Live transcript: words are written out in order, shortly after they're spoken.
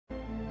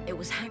It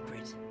was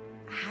Hagrid.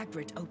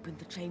 Hagrid opened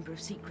the Chamber of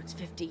Secrets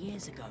 50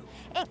 years ago.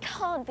 It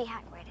can't be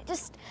Hagrid. It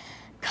just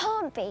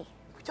can't be.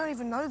 We don't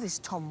even know this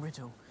Tom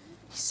Riddle.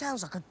 He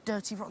sounds like a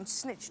dirty, rotten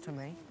snitch to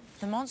me.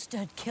 The monster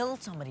had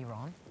killed somebody,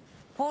 Ron.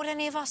 What would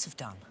any of us have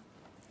done?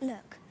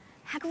 Look,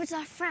 Hagrid's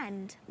our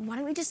friend. Why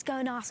don't we just go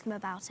and ask him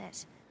about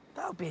it?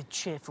 That would be a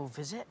cheerful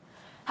visit.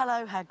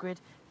 Hello, Hagrid.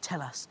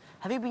 Tell us,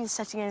 have you been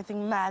setting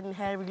anything mad and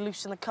hairy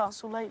loose in the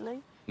castle lately?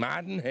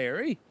 Mad and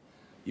hairy?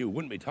 You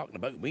wouldn't be talking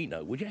about me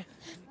now, would you?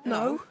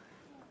 No.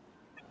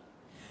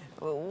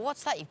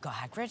 What's that you've got,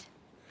 Hagrid?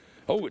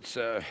 Oh, it's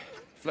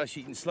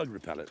Flesh-Eating Slug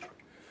Repellent.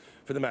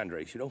 For the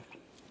Mandrakes, you know.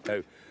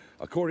 Now,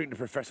 according to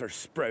Professor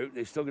Sprout,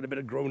 they've still got a bit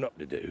of growing up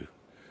to do.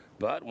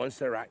 But once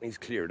their acne's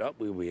cleared up,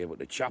 we'll be able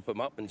to chop them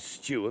up and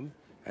stew them,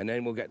 and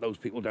then we'll get those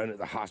people down at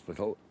the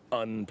hospital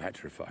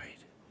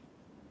unpetrified.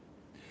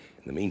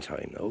 In the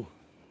meantime, though,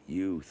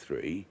 you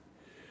three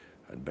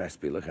had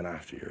best be looking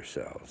after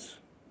yourselves.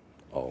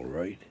 All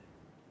right?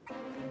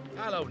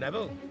 Hello,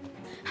 Neville.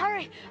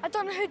 Harry, I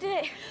don't know who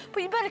did it,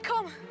 but you better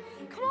come.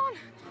 Come on.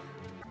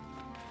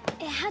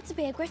 It had to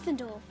be a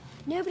Gryffindor.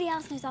 Nobody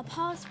else knows our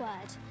password.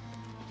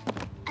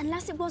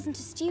 Unless it wasn't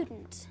a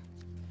student.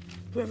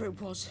 Whoever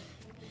it was,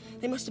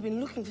 they must have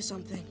been looking for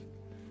something.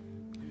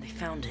 And they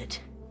found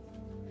it.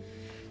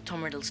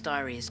 Tom Riddle's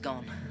diary is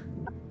gone.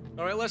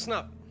 All right, listen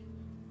up.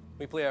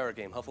 We play our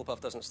game.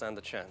 Hufflepuff doesn't stand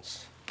a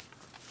chance.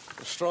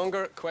 We're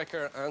stronger,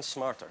 quicker, and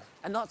smarter.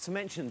 And not to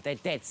mention, they're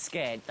dead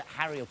scared that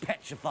Harry will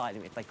petrify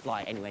them if they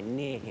fly anywhere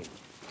near him.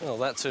 Well,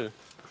 that too.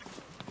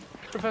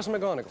 Professor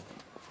McGonagall.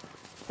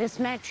 This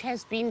match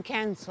has been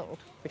cancelled.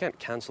 We can't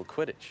cancel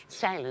Quidditch.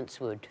 Silence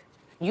would.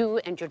 You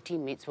and your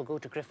teammates will go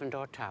to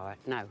Gryffindor Tower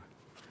now.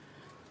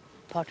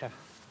 Potter,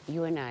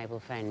 you and I will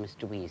find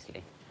Mr.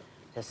 Weasley.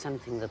 There's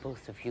something the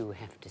both of you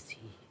have to see.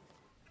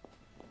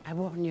 I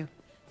warn you,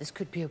 this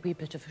could be a wee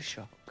bit of a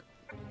shock.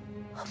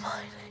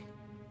 Hermione.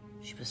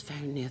 She was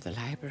found near the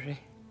library,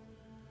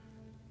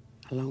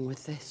 along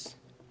with this.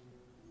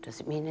 Does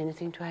it mean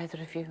anything to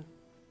either of you?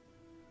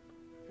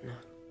 No.